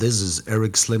This is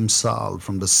Eric Slim Sal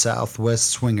from the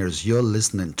Southwest Swingers. You're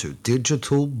listening to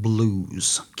Digital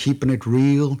Blues, keeping it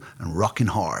real and rocking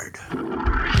hard.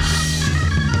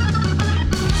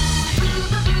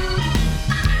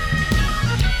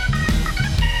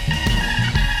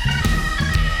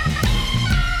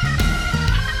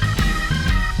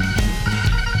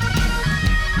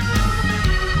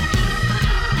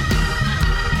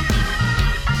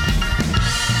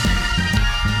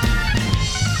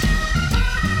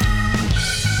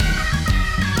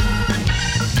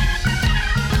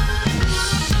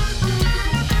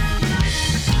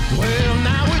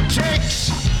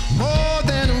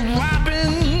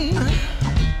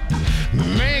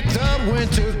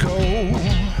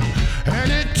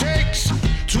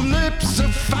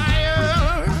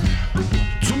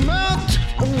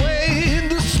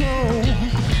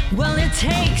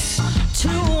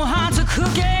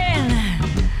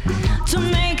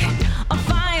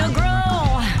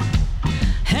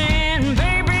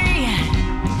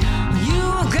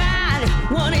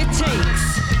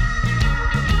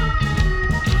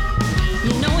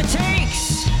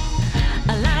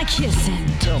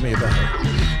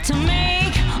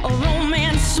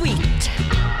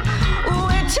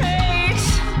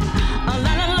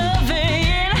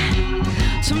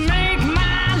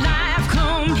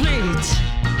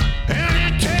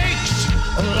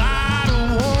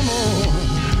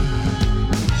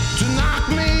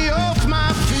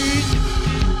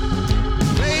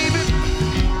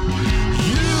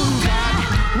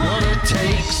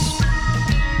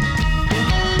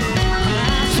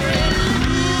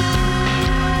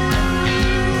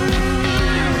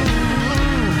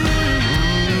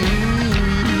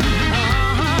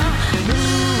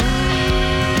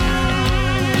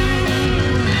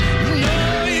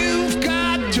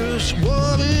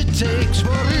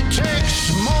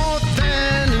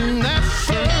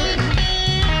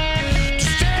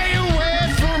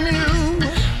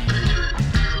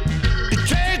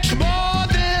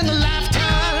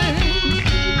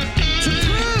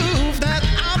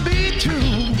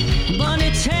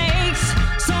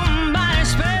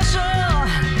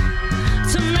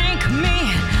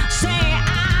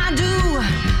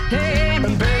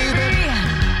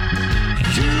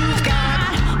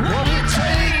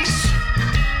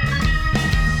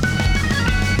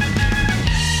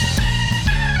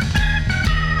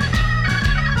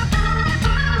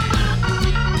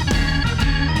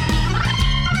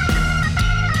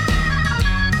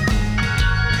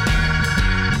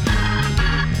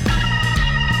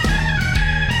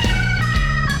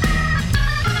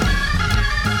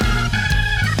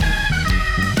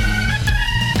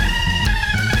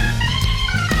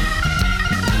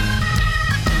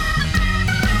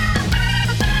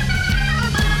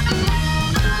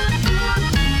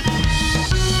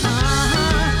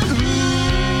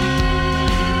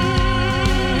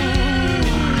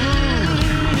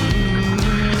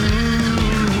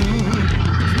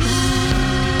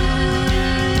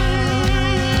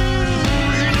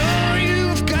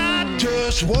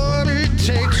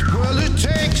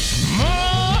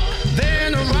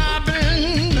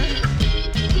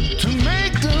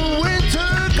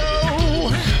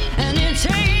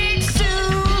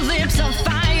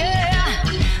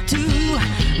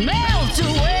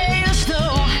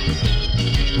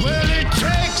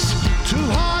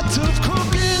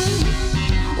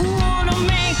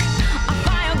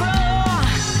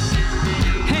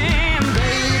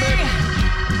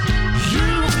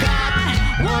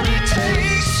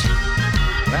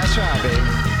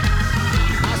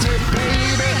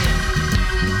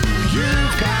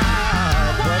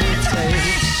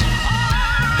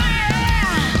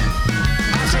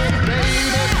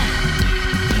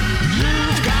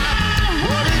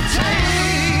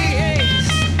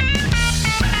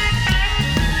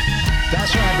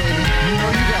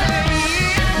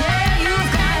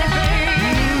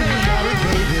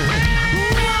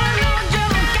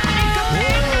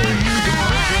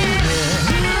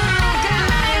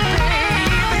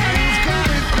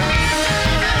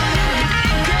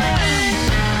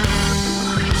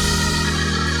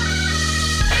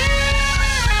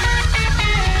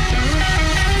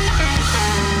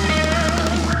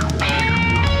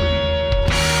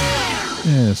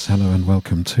 Hello and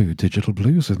welcome to Digital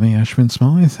Blues with me, Ashwin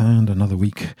Smythe, and another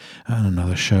week and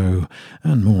another show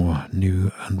and more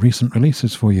new and recent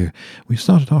releases for you. We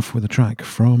started off with a track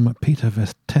from Peter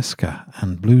Veteska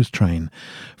and Blues Train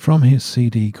from his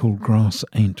CD called Grass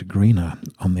Ain't Greener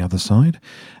on the other side,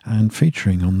 and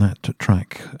featuring on that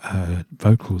track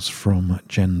vocals from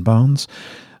Jen Barnes,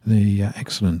 the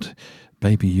excellent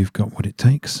Baby You've Got What It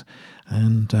Takes,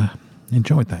 and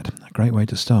Enjoyed that. A great way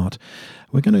to start.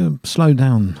 We're going to slow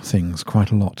down things quite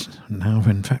a lot now.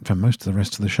 In fact, for most of the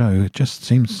rest of the show, it just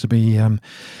seems to be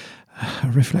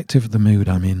reflective of the mood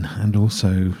I'm in, and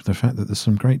also the fact that there's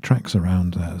some great tracks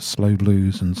around, slow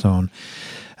blues and so on.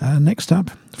 Next up,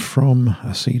 from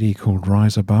a CD called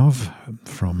Rise Above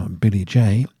from Billy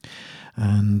J,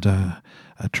 and a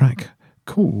track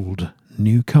called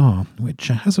New Car, which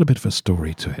has a bit of a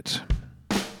story to it.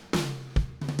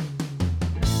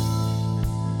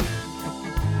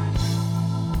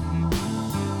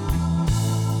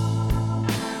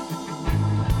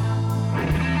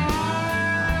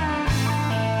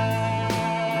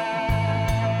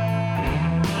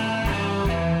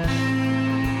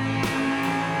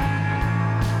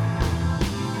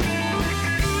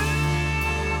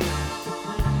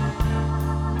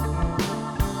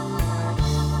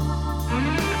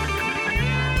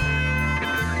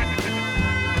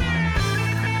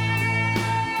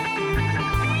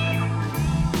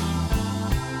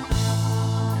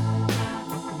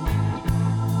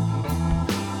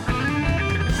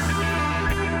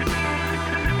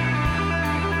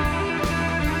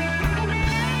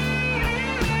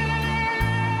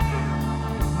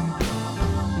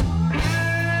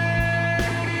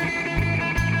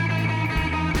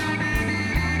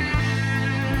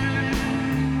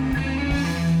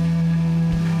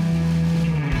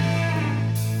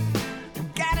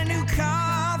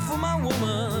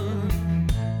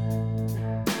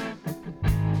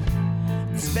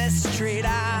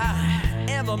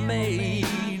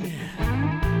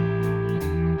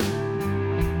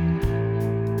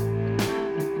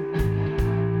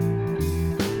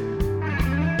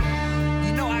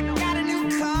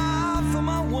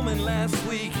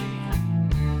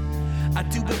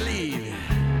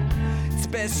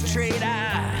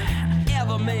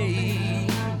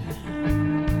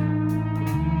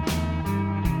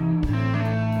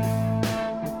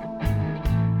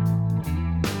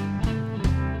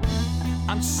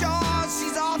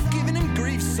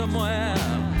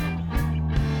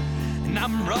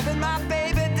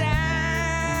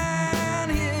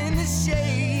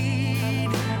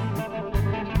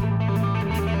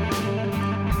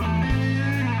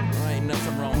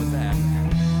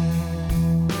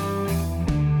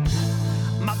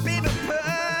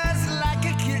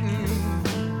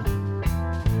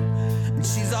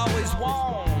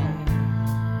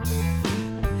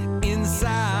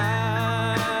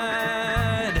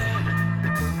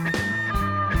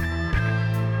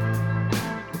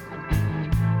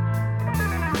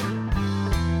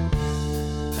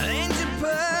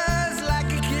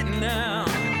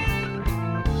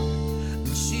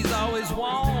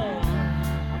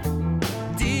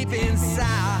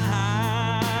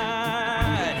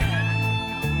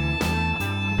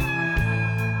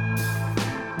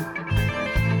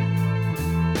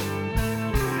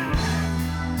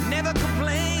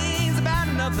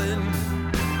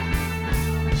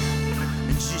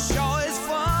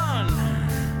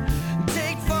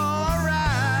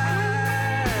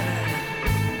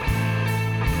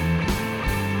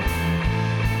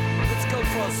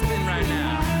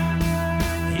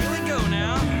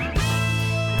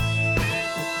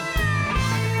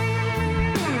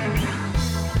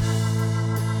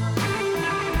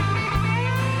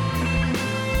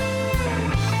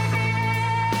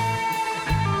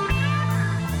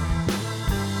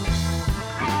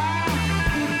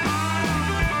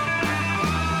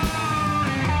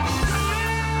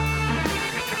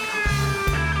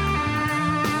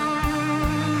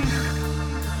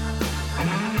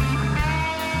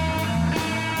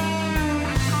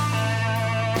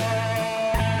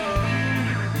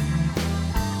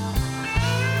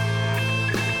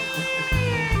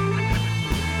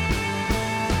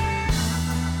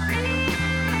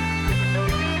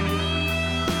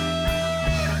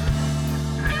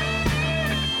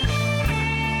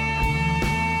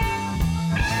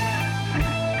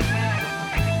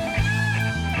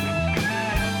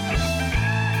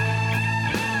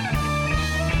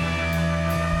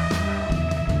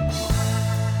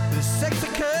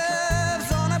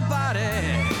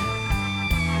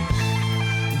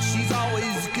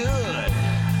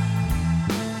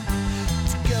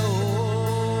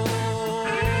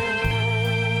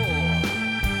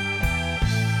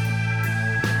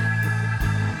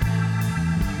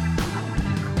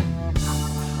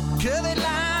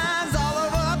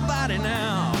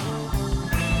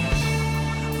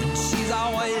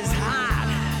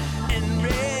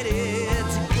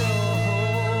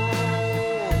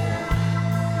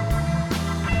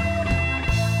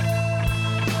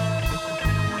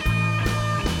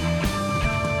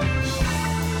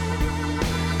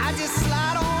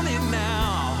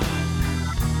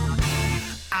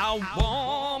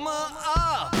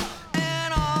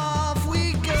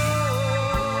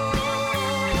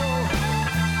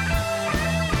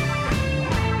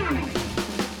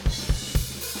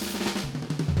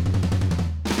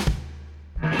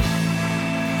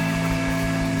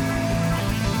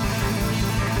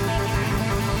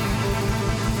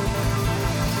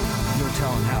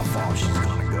 how she's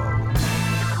gonna go.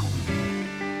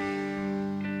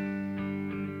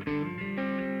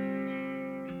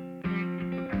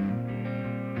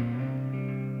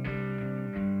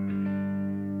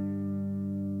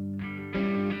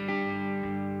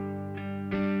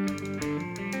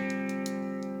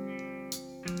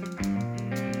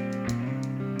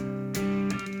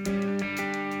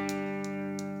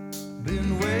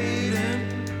 Been waiting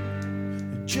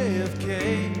at JFK.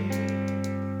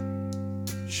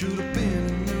 Should have been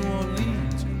in New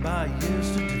Orleans by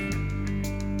yesterday.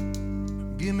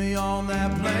 Get me on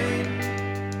that plane,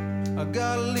 I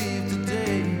gotta leave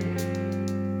today.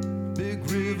 Big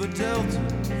River Delta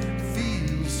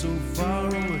feels so far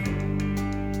away.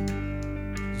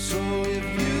 So if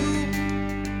you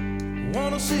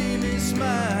wanna see me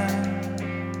smile,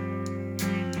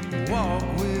 walk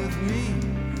with me,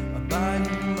 I'll buy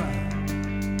you mine.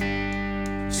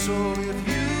 So if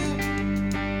you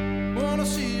wanna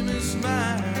see me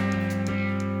smile,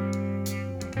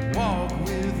 walk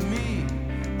with me,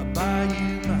 I'll buy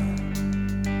you mine.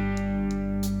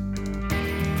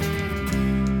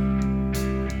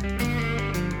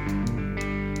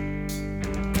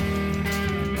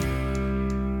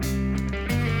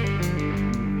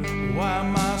 Why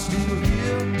am I still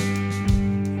here?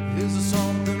 Is there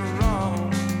something wrong?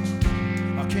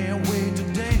 I can't wait to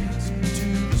dance to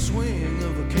the swing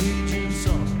of a Cajun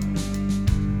song.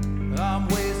 I'm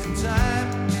wasting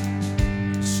time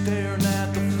staring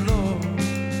at the floor,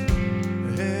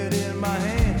 head in my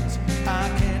hands, I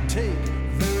can't take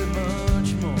very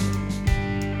much more.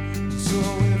 So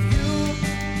if you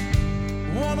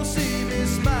wanna see me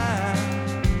smile,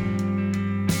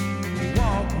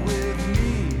 walk with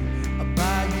me, I'll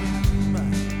buy you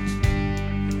mine.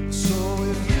 So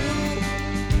if you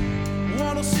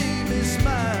wanna see me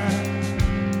smile,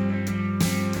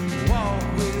 walk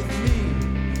with me,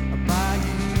 I'll buy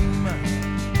you mine.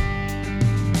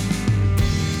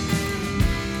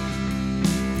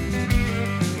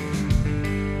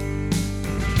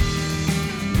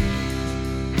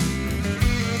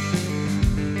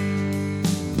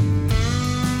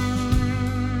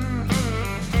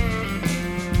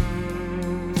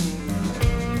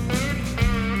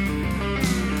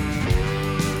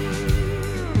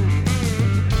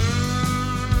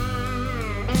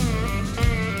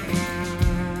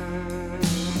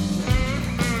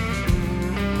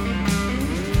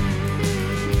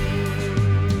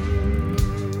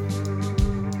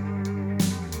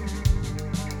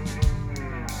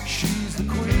 She's the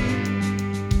queen,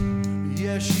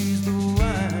 yeah, she's the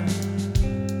wine.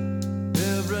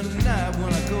 Every night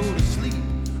when I go to sleep,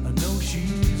 I know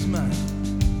she's mine.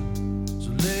 So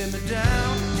lay me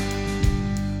down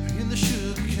in the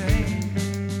sugar cane,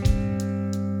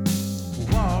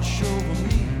 wash over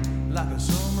me like a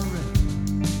summer rain.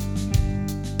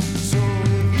 So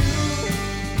if you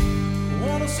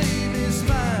wanna see me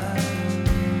smile,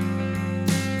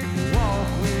 walk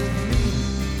with me,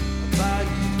 I'll buy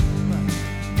you mine.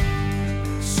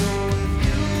 So if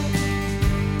you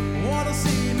wanna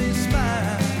see me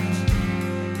smile,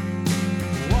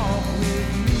 walk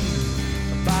with me,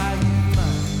 I'll buy you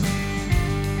mine.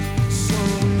 So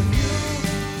if you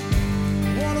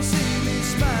wanna see me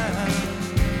smile,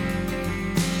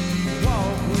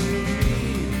 walk with me,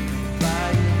 I'll buy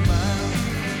you mine.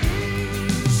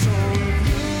 So if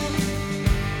you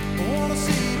wanna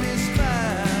see me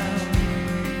smile,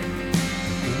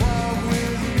 walk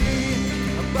with me,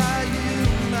 I'll buy you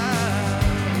mine.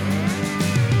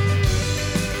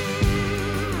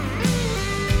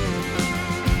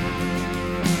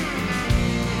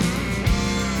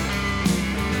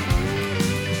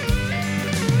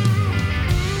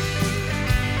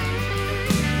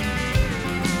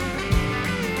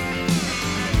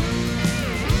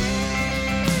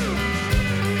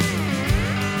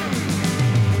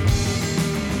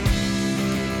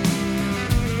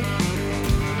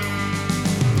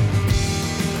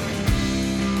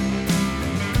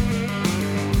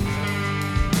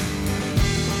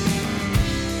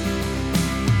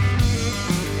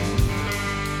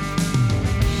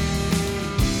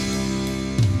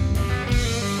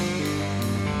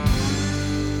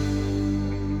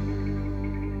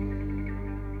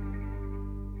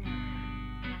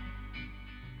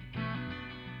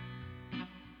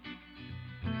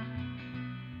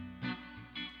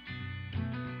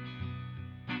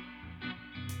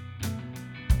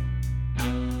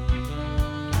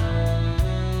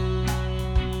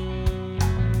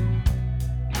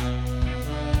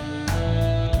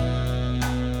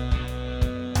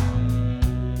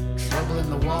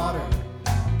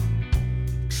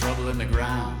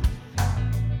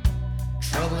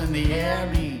 in the air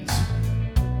means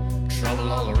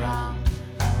Trouble all around,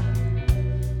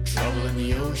 trouble in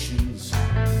the oceans,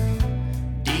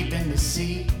 deep in the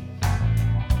sea.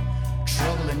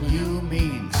 Trouble in you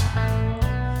means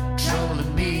trouble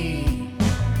in me.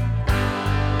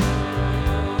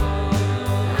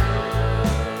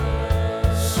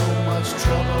 So much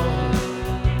trouble.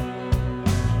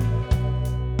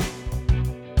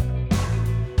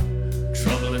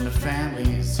 Trouble in the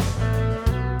families,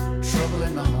 trouble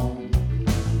in the home.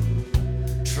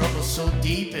 Trouble so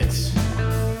deep it's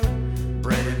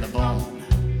bred in the bone.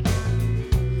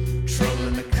 Trouble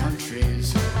in the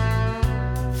countries,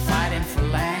 fighting for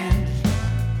land.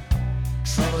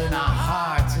 Trouble in our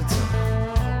hearts, it's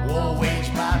a war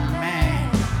waged by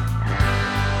man.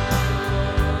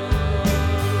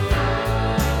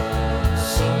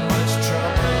 So much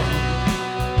trouble.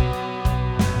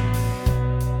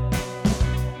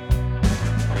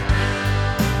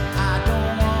 I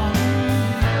don't want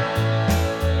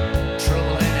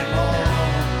trouble anymore.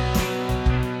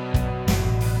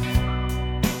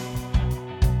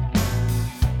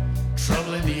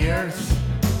 Trouble in the earth,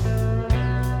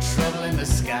 trouble in the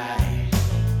sky,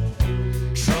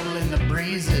 trouble in the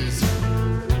breezes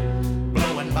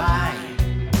blowing by,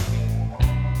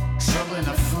 trouble in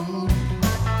the food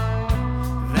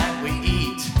that we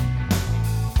eat,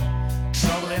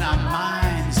 trouble in our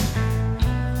minds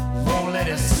won't let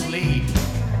us sleep.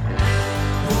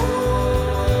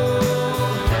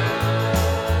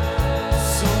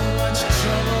 So much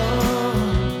trouble.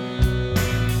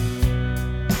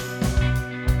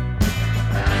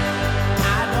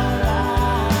 I don't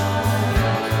want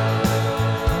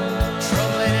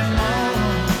trouble anymore.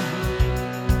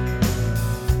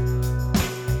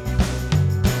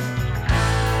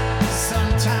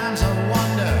 Sometimes I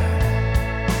wonder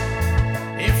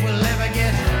if we'll ever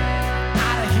get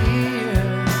out of here.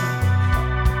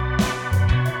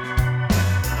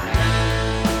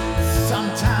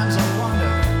 Sometimes I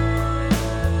wonder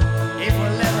if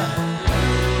we'll ever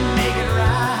make it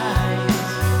right.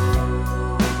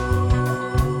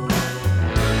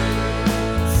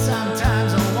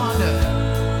 Sometimes I wonder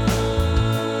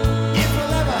if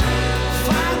we'll ever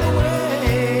find a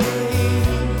way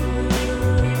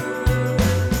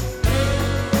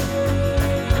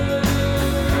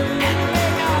and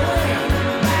make our way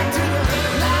back to the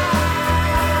light.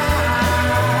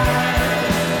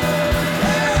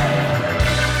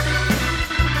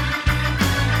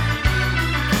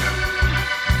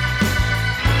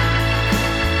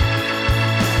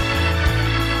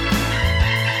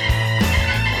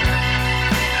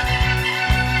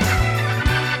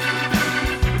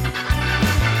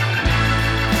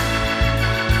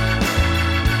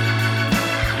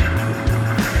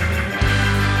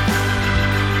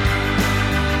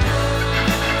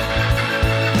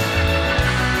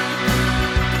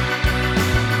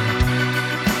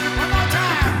 One more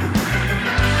time.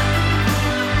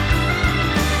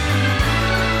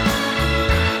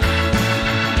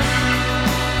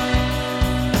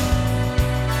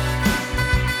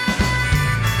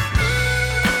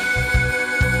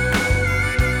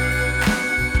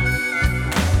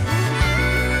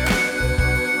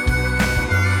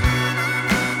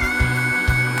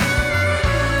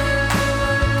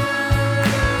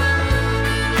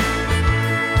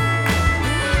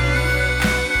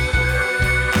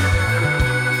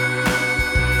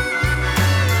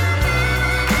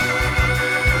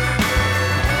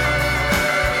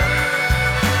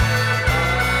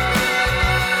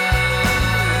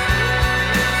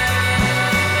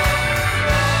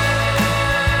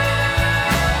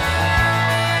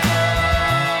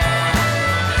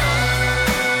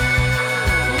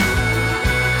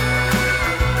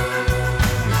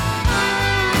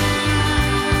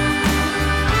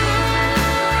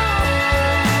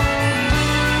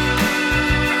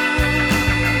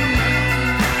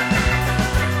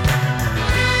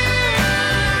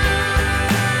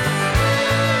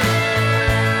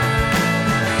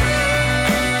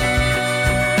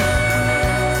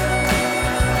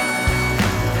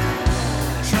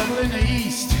 Trouble in the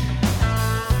east,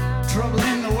 trouble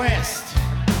in the west.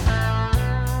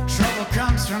 Trouble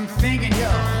comes from thinking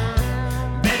you're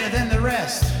better than the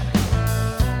rest.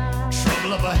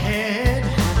 Trouble up ahead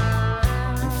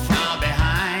and far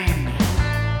behind.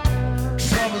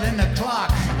 Trouble in the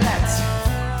clock that's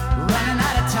running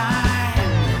out of time.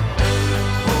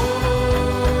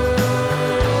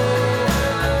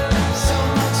 So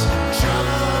much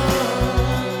trouble.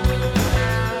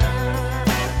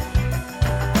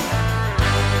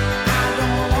 I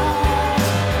don't want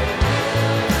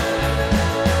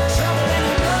trouble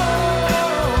anymore.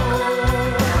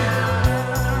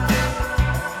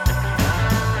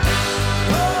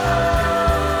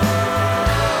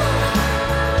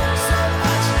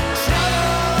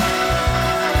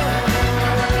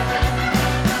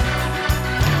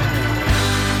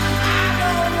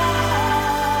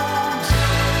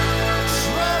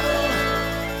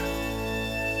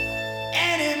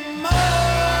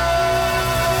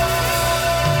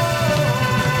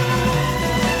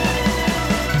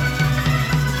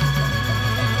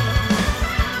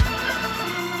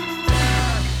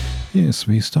 Yes,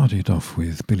 we started off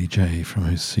with Billy J from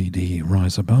his CD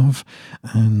Rise Above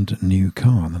and New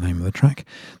Car, the name of the track.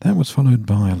 That was followed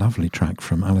by a lovely track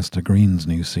from Alistair Green's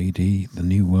new CD, The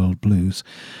New World Blues,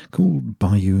 called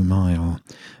Bayou Mile.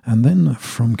 And then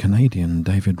from Canadian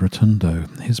David Rotundo,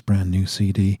 his brand new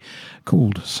CD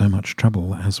called So Much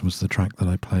Trouble, as was the track that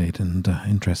I played. And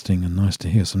interesting and nice to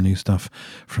hear some new stuff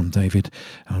from David.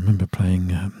 I remember playing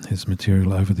his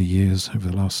material over the years, over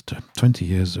the last 20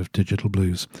 years of Digital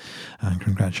Blues. And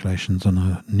congratulations on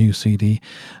a new CD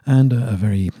and a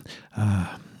very,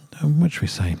 what should we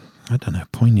say? I don't know,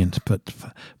 poignant but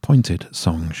pointed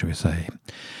song, shall we say.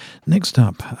 Next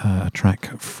up, a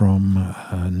track from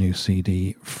a new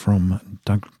CD from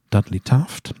Dudley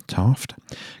Taft.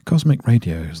 Cosmic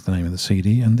Radio is the name of the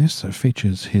CD, and this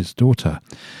features his daughter,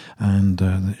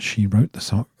 and she wrote the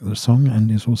song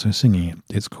and is also singing it.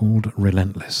 It's called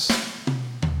Relentless.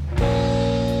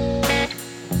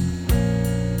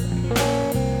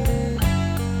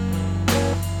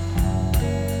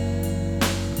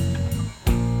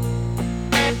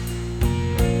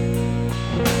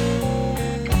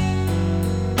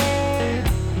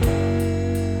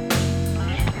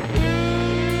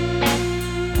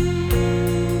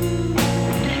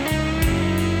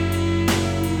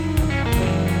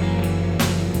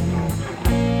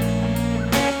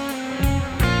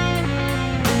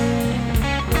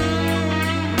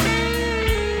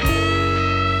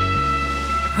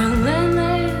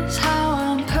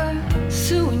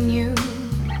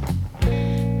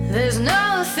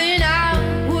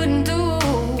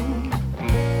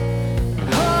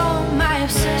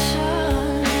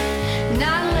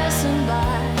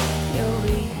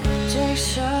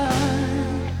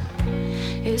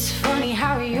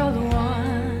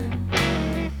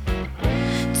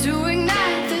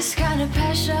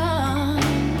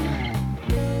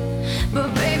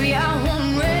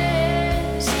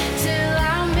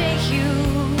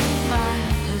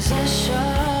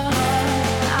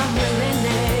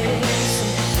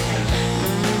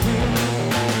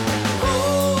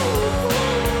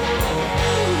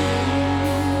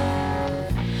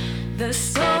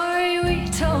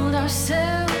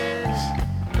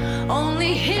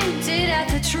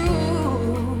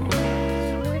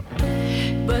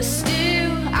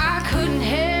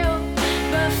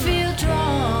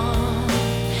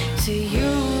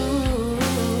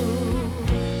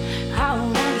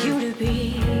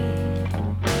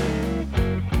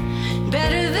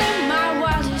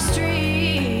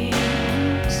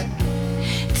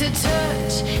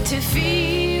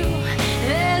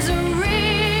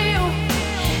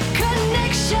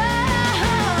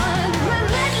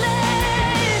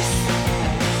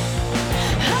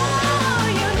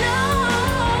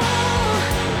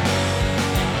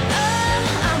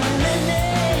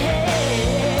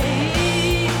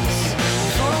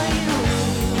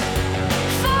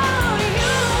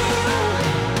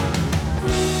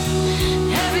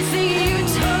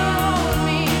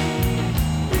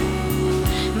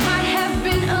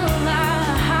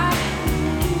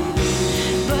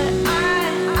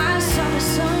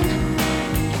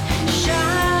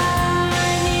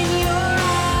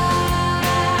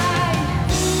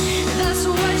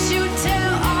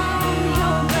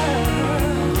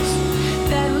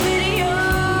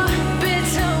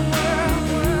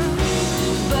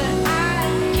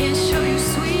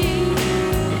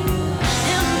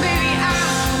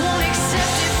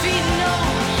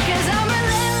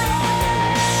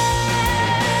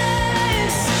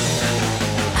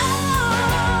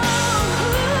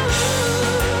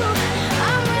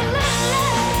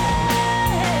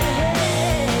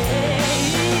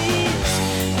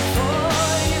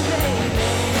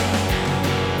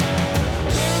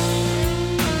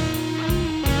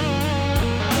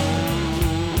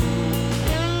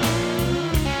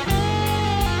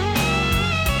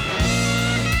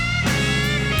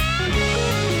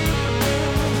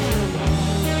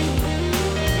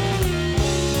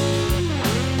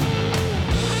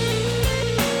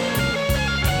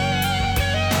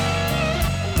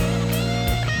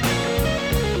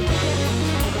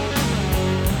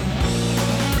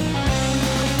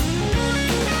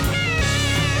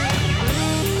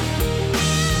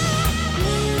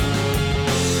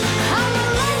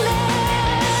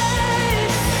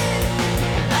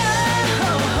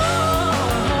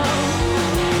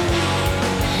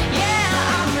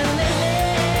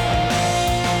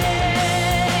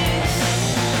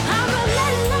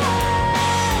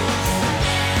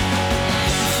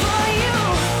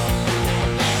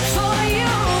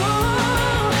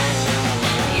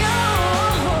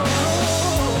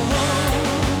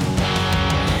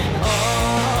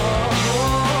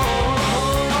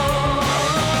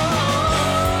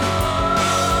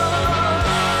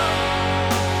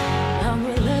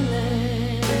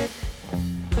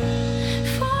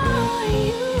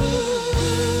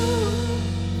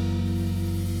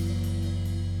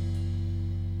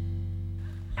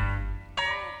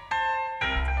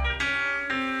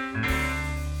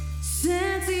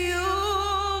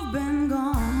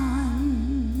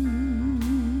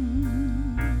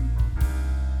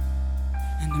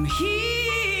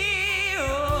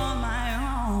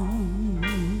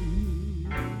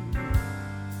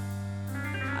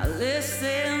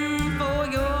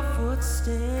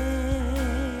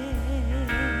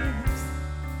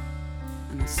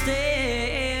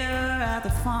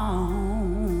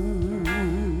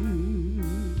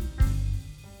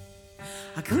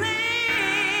 I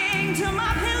cling to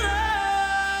my pillow,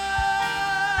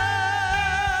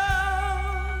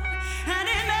 and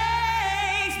it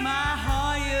makes my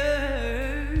heart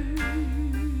yearn.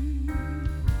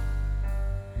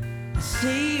 I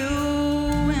see you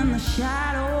in the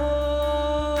shadow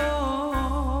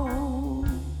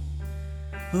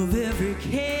of every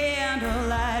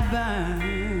candlelight burn,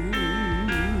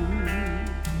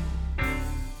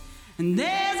 and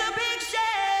there's a picture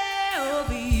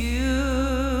of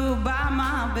you by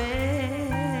my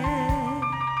bed,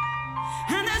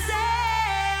 and the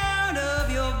sound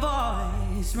of your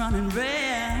voice running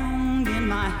round in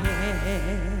my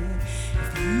head.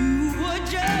 If you would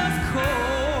just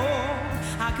call,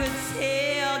 I could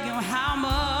tell you how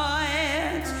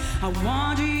much I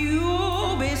want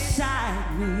you beside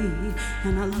me,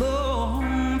 and I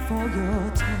long for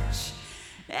your touch.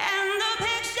 And the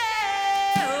picture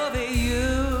of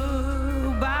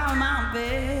you by my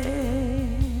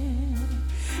bed,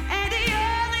 and the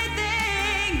only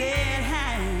thing that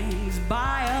hangs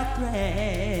by a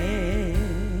thread,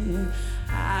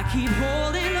 I keep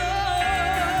holding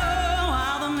on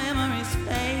while the memories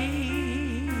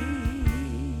fade.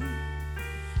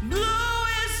 Blue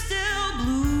is still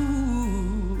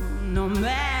blue, no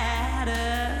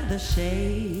matter the shade.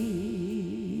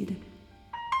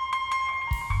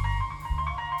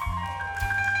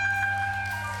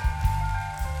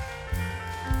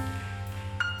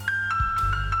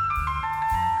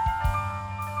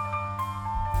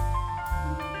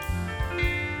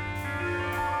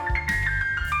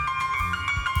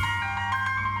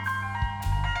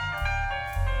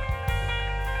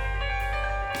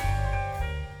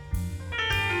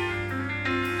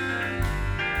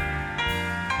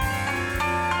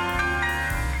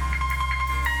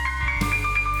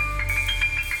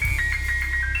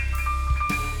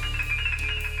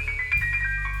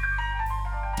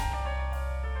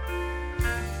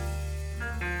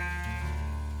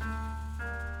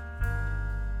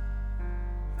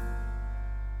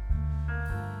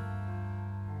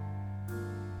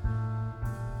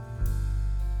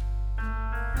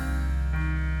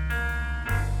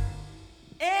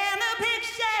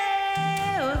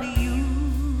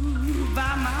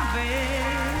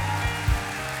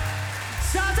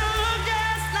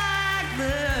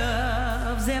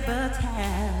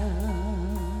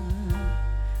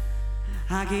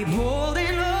 I keep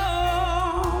holding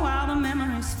on while the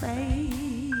memories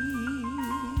fade.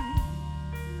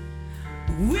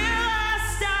 Will I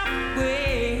stop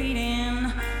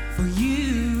waiting for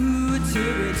you to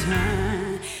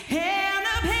return? And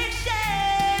the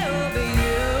picture of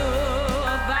you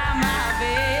by my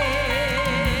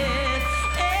bed,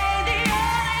 and the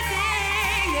only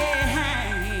thing that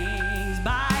hangs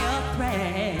by a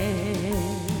thread.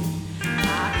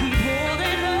 I keep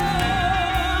holding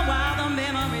on while the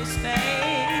memories fade.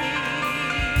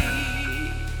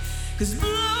 'Cause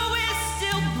blue is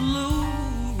still blue,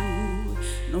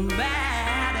 no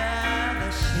matter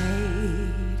the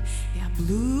shade. Yeah,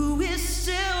 blue is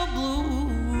still blue,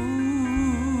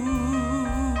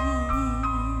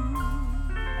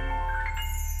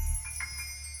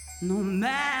 no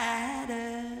matter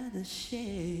the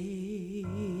shade.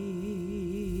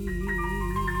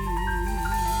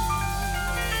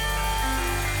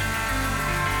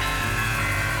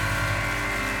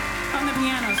 On the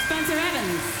piano, Spencer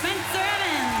Evans. Spencer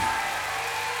Evans.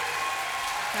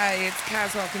 Hi, it's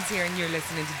Kaz Hawkins here, and you're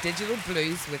listening to Digital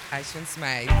Blues with Aisling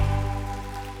Smythe.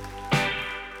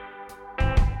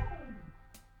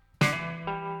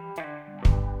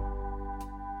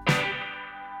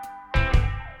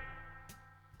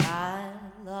 I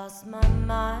lost my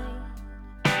mind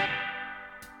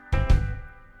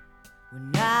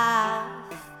when I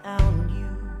found you.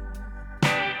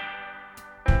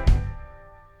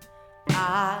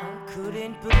 I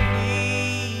couldn't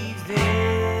believe that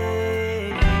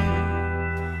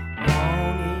you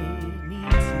wanted me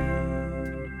to.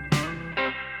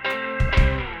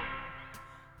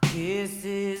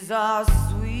 Kisses are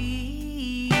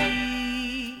sweet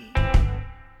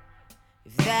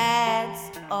if that's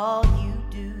all you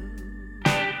do,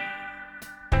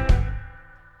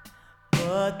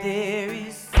 but there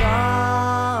is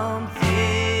something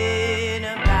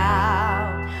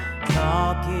about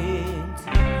talking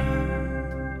to you.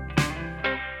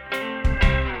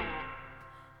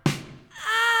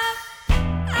 I've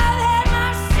had my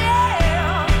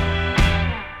share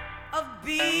of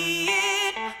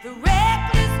being the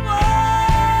reckless one,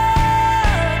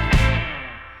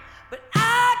 but I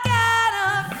got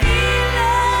a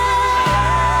feeling,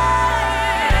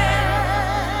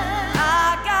 I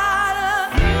got a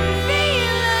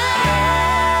feeling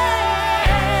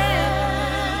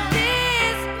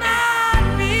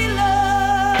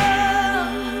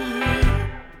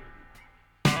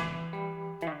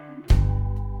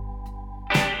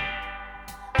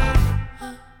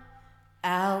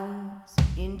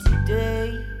into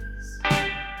days.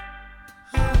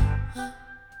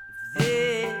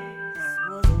 If this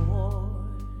was a war,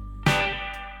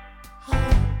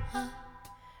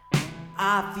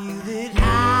 I feel that I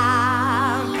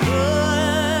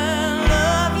could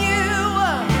love you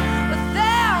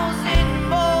 1,000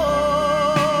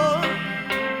 more.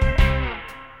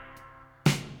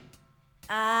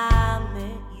 I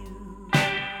met you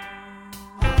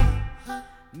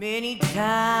many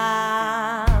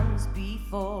times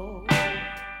before.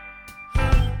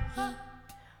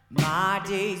 My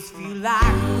days feel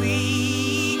like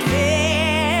weekend.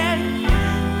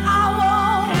 I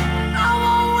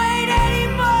won't wait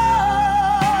anymore.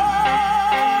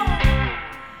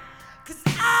 'Cause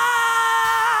I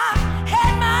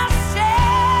had my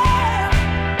share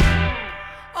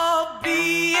of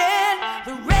being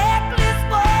the reckless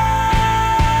one.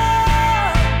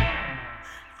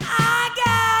 I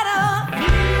got a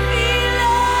feeling.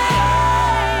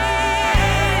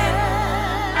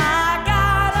 I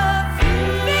got a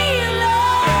feeling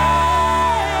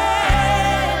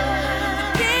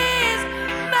that this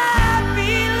might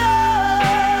be love.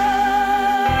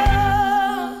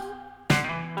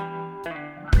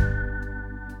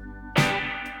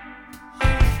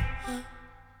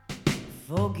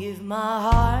 Forgive my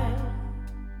heart.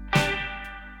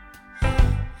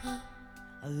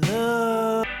 I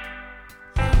love.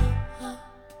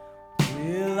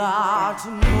 Will our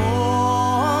tomorrows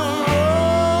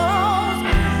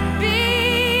be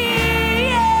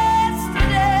yesterdays?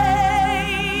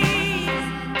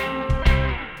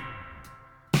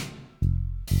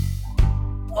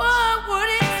 What would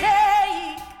it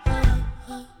take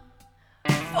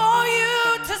for you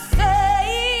to say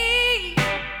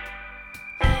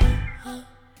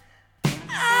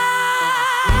I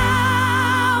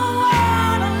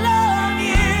wanna love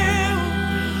you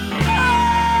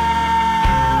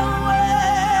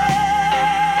always?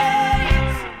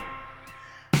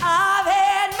 I've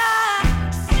had my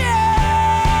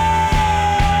share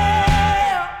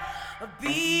of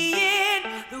being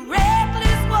the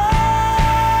reckless one.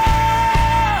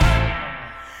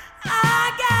 I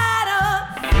got a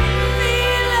feeling.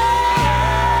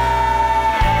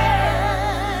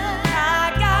 I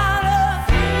got a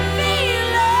feeling.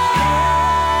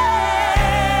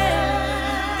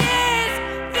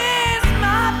 This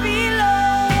might be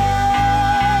love.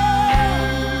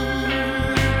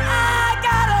 I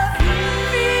got a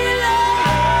feeling.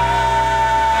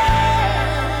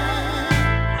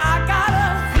 I got a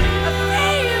feeling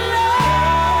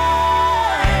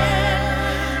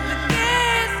that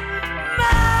this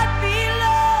might be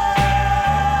love.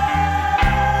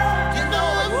 You know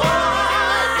it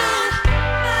might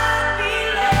be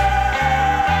love.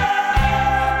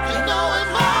 You know it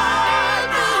might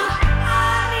be.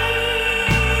 I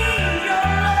need your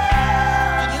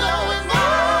love. You know it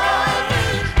might be.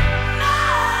 Might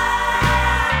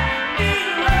be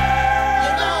love.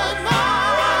 You know it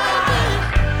might be.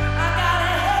 I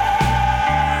gotta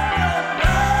have your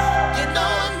love. You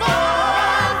know it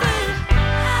might be.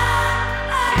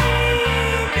 I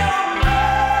need your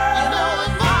love. You know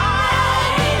it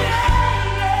might be.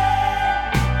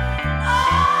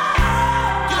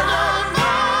 You know it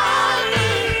might be.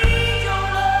 Your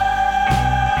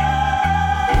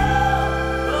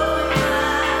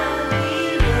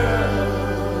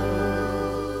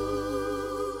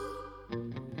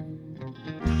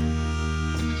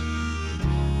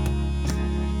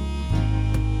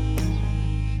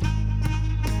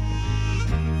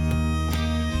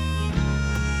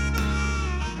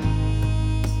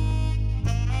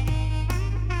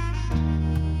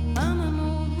I'm an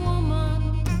old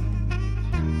woman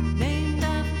named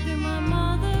after my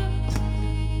mother.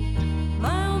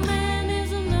 My old man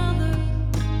is another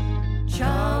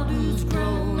child who's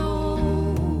grown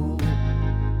old.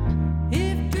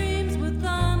 If dreams were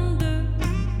thunder,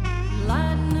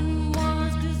 lightning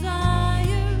was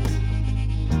desire,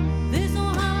 this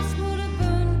old house would have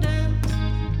burned down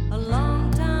a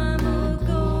long time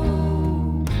ago.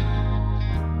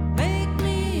 Make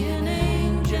me an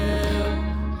angel,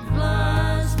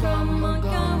 flies from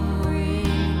Montgomery.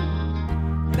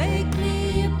 Make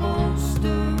me a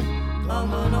poster of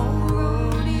an old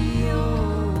rodeo.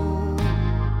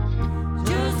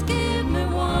 Just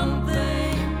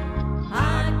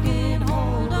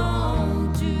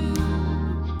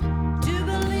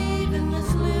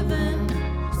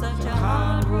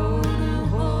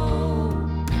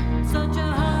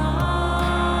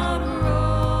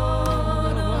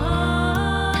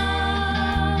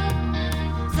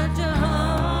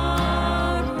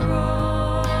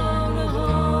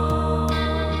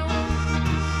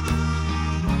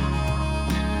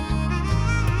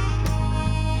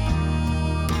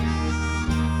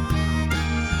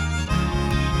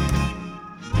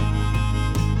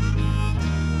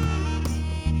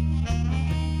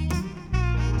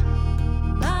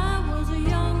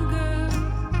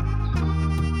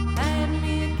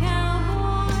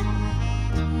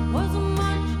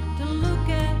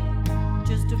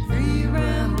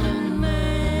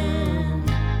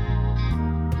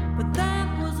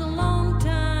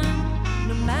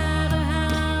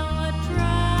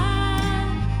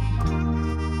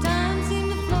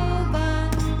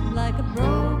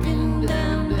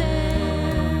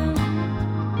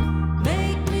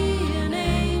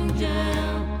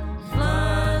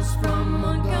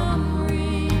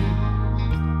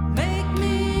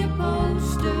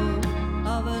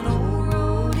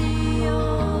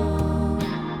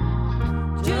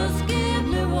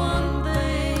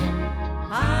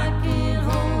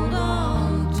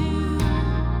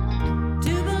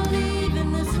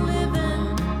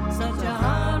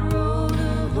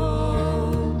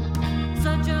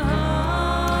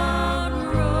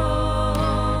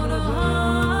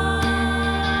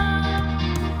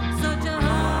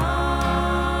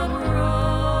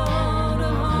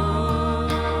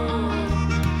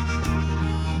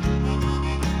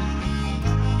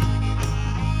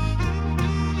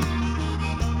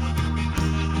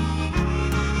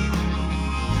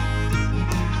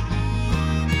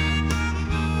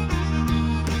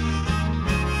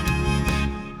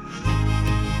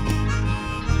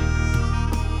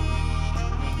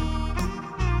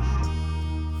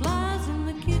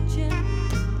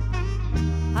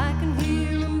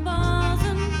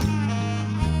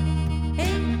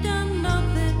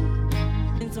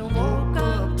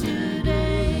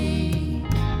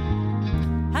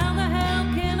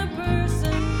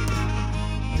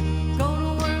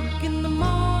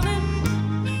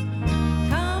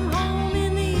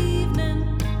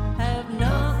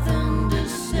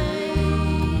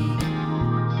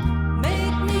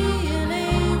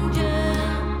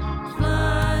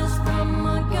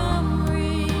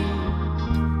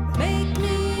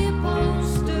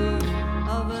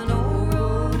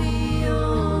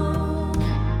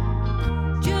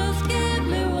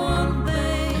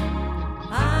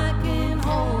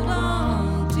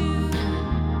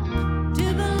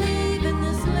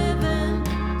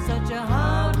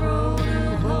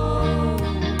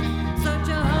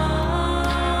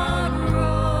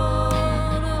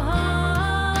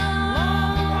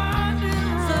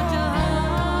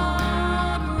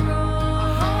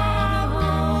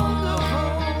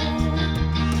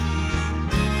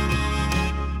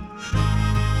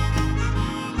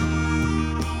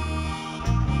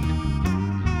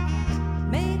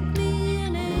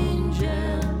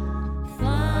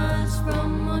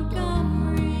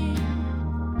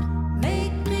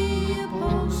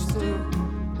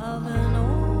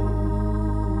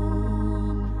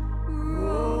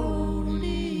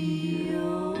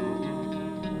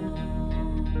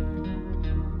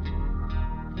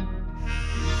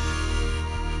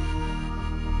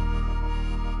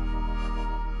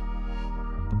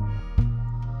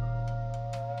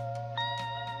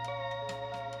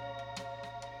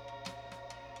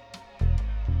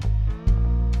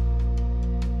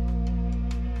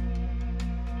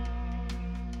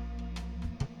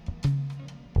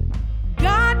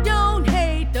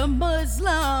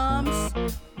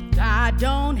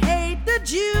don't hate the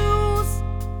Jews.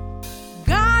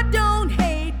 God don't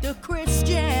hate the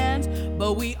Christians,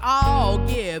 but we all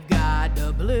give God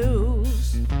the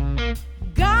blues.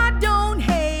 God don't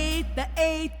hate the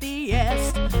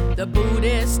atheist, the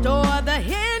Buddhist, or the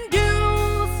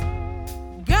Hindus.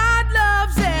 God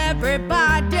loves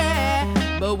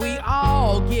everybody, but we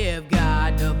all give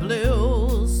God the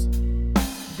blues.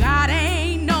 God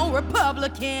ain't no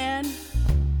Republican,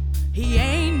 he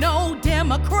ain't no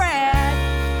Democrat,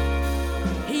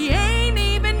 he ain't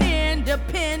even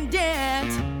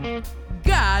independent.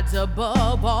 God's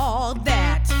above all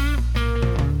that,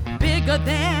 bigger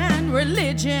than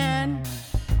religion.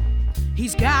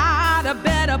 He's got a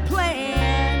better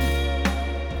plan.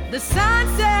 The sun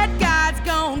said God's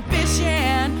gone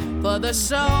fishing for the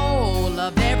soul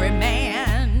of every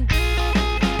man.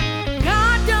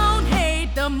 God don't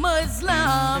hate the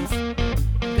Muslims,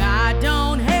 God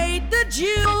don't hate the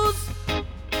Jews,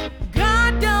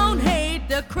 God don't hate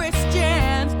the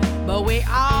Christians, but we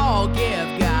all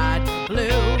give God the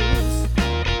blues.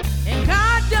 And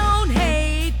God don't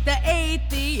hate the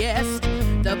atheist,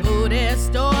 the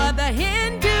Buddhist, or the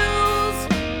Hindus.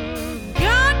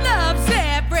 God loves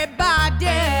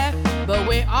everybody, but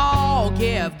we all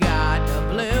give God the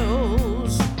blues.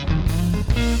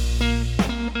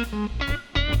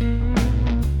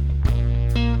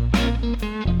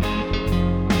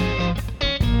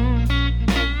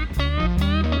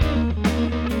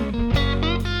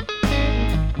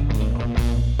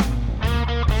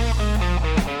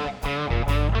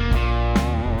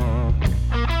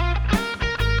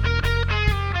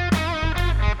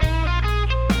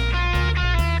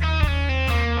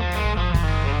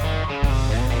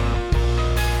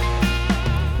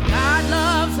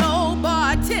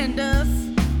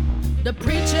 The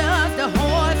preachers, the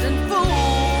whores and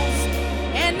fools,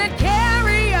 and the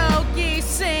karaoke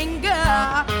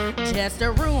singer, just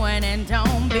to ruin and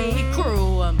don't be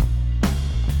cruel.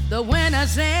 The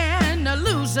winners and the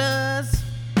losers,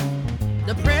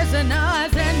 the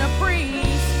prisoners and the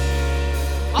priests,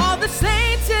 all the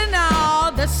saints and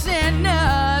all the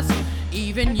sinners,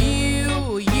 even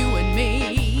you and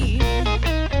me.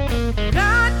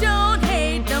 God don't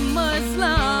hate the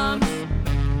Muslims,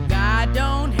 God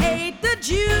don't hate the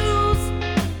Jews,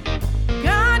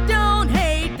 God don't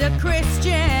hate the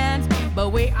Christians, but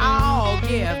we all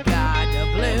give God the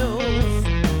blues.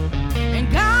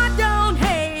 And God don't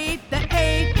hate the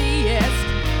atheist,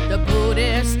 the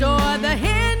Buddhist, or the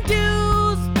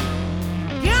Hindus.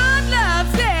 God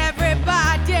loves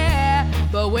everybody,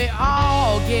 but we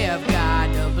all give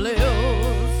God the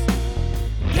blues.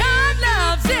 God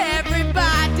loves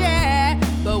everybody,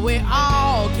 but we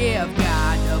all give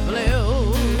God the blues.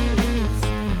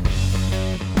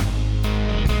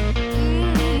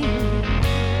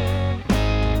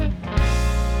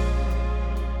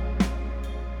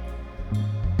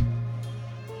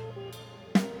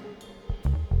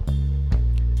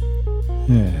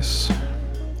 Yes.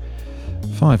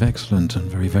 5 excellent and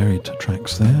very varied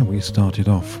tracks there. We started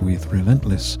off with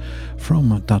Relentless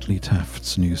from Dudley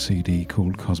Taft's new CD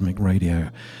called Cosmic Radio.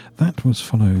 That was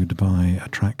followed by a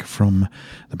track from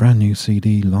the brand new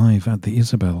CD Live at the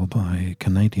Isabel by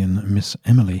Canadian Miss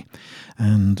Emily.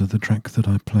 And the track that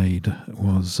I played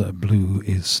was Blue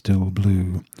is Still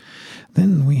Blue.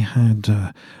 Then we had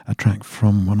a track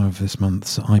from one of this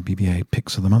month's IBBA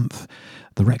Picks of the Month,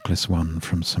 The Reckless One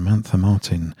from Samantha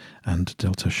Martin and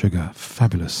Delta Sugar.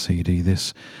 Fabulous CD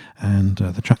this. And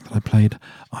the track that I played,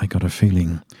 I Got a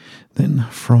Feeling. Then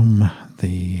from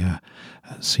the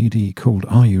CD called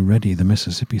Are You Ready? The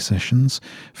Mississippi Sessions,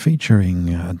 featuring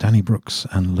Danny Brooks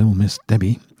and Lil Miss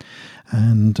Debbie.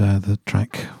 And the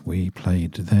track we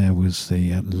played there was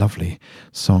the lovely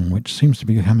song, which seems to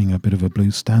be becoming a bit of a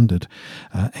blues standard,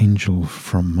 Angel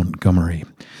from Montgomery.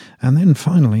 And then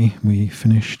finally we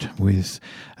finished with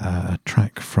a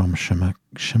track from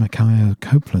Shemekiah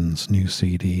Copeland's new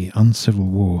CD, Uncivil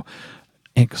War.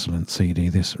 Excellent CD,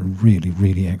 this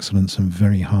really excellent, some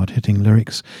very hard-hitting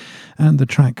lyrics. And the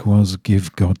track was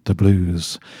Give God the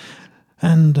Blues.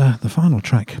 And the final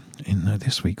track in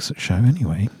this week's show,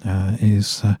 anyway,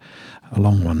 is a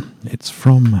long one. It's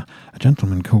from a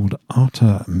gentleman called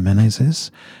Artur Menezes.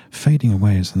 Fading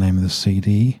Away is the name of the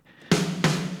CD.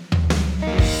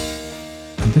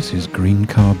 And this is Green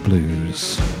Card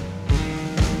Blues.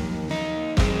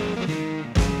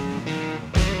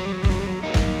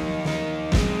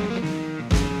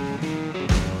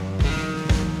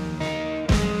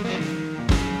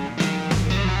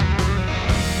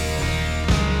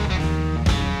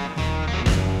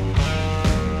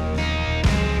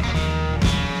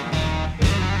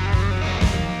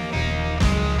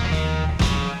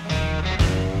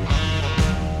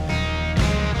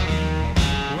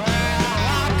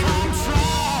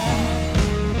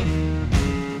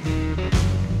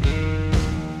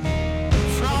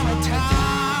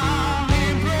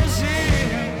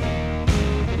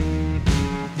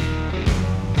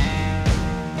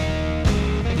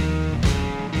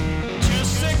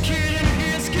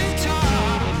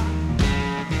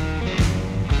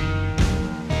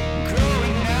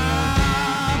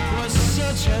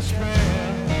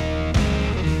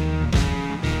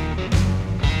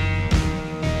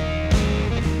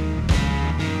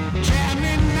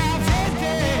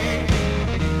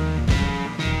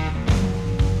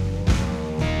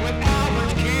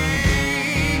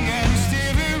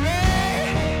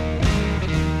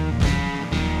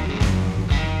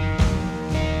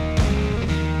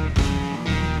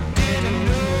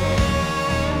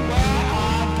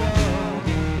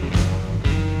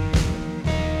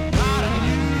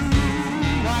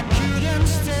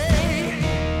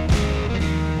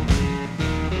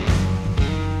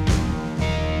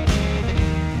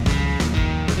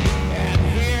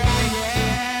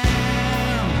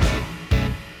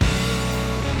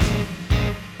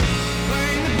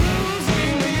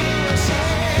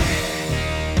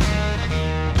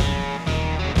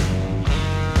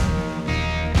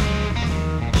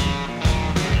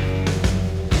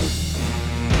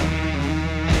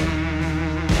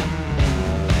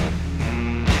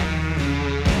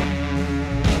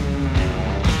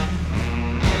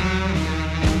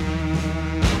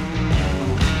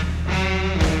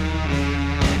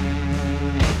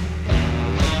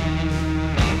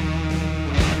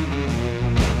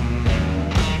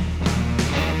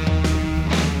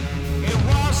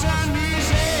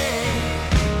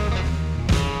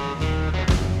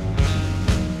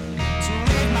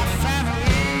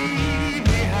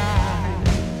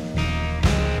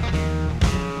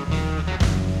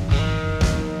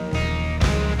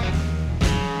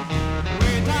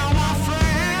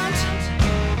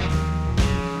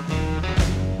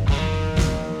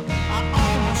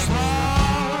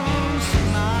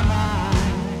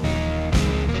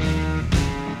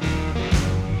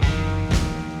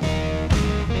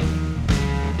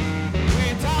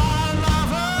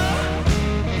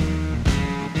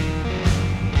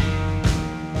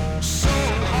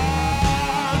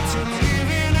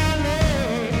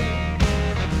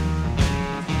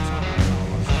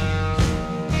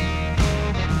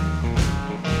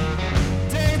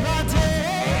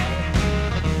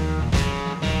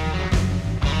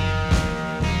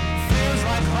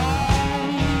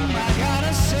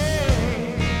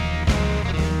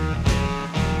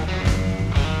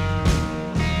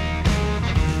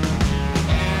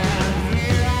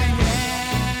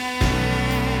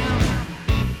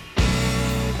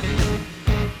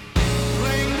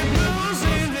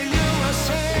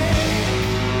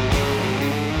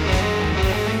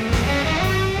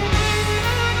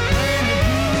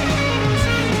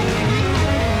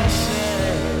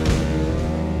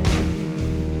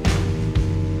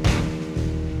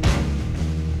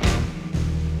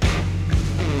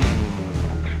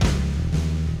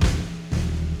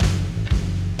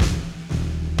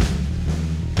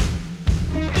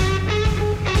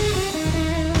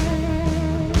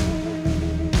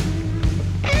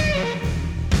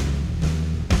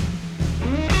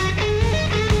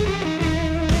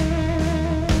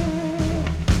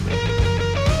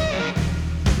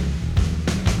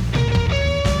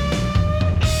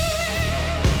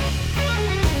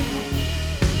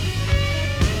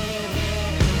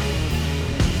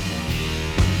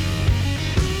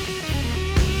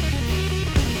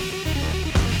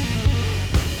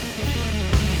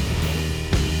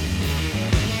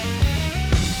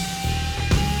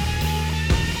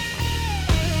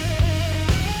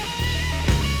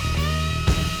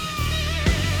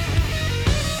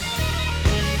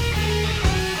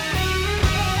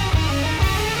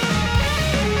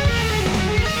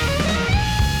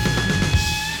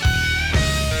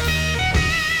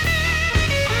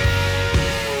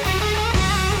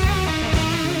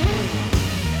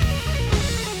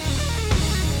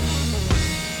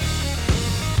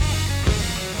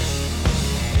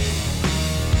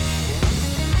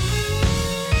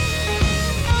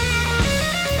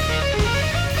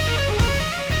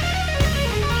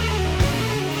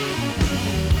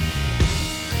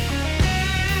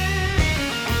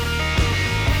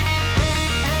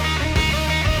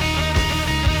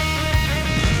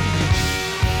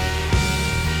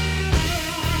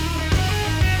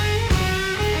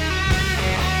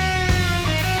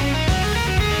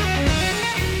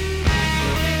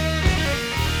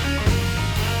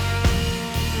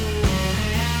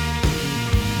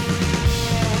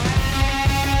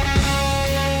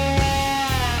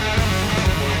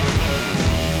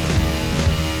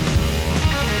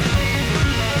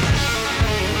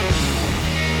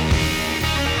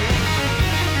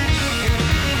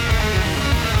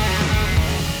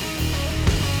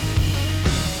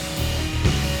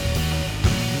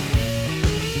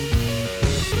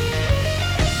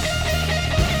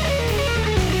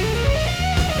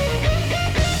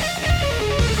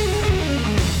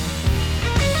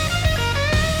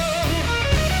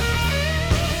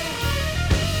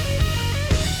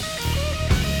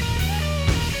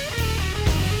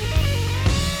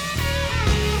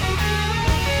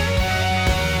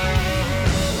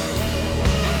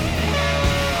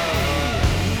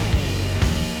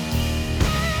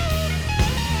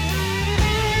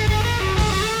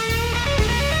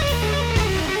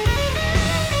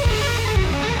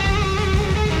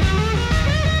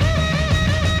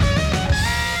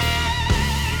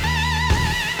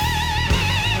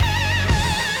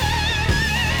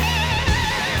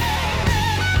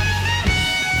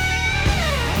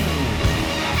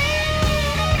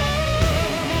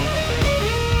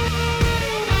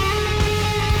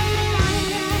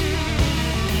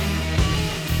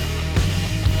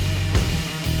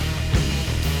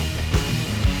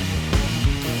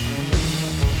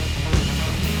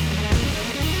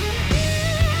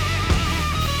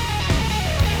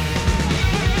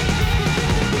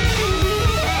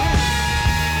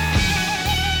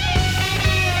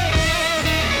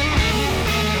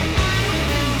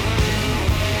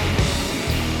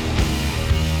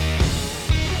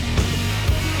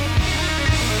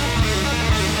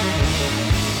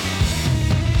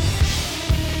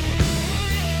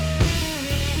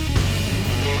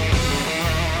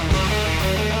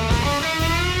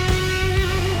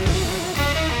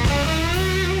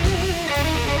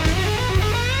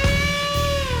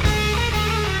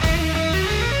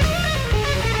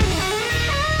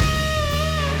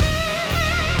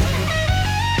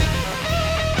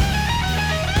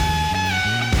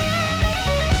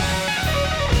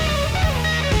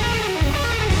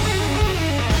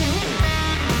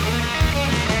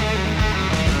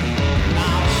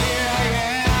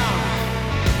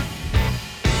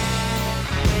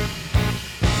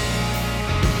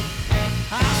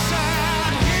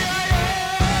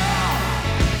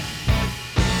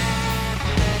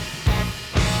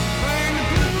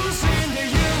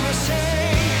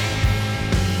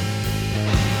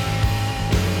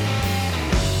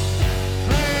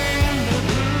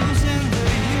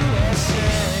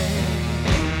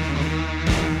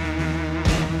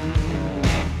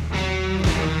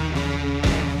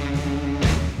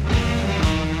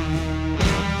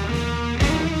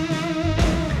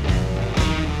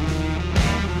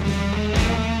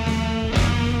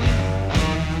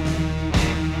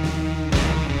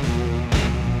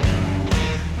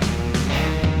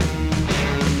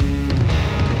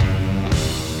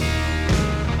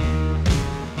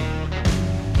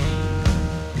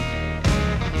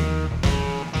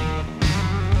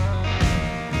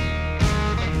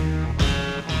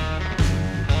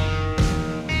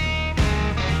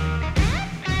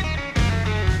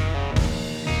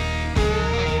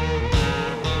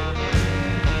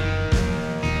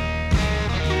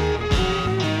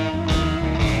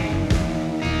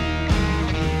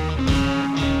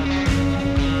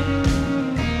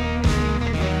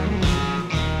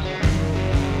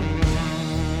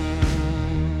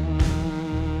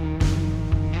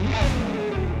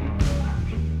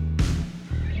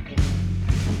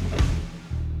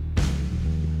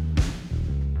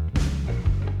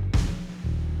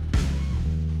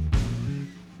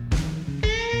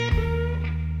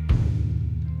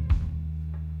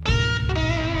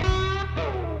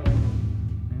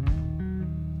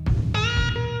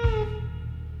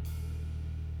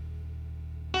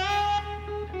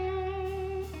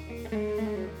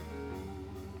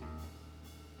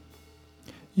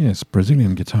 Yes,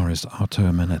 Brazilian guitarist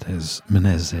Artur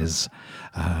Menezes,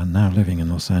 now living in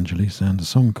Los Angeles, and a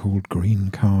song called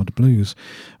Green Card Blues,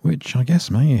 which I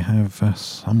guess may have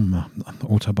some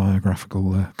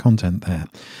autobiographical content there.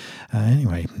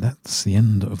 Anyway, that's the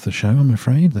end of the show, I'm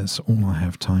afraid. That's all I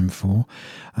have time for.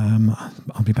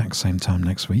 I'll be back same time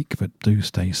next week, but do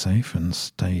stay safe and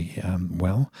stay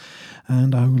well.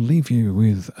 And I will leave you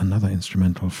with another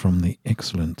instrumental from the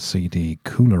excellent CD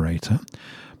Coolerator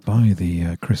by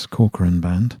the Chris Corcoran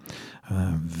Band.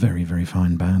 Very, very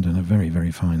fine band and a very,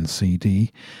 very fine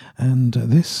CD. And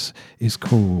this is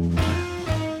called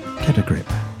Get a Grip.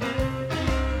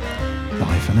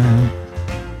 Bye for now.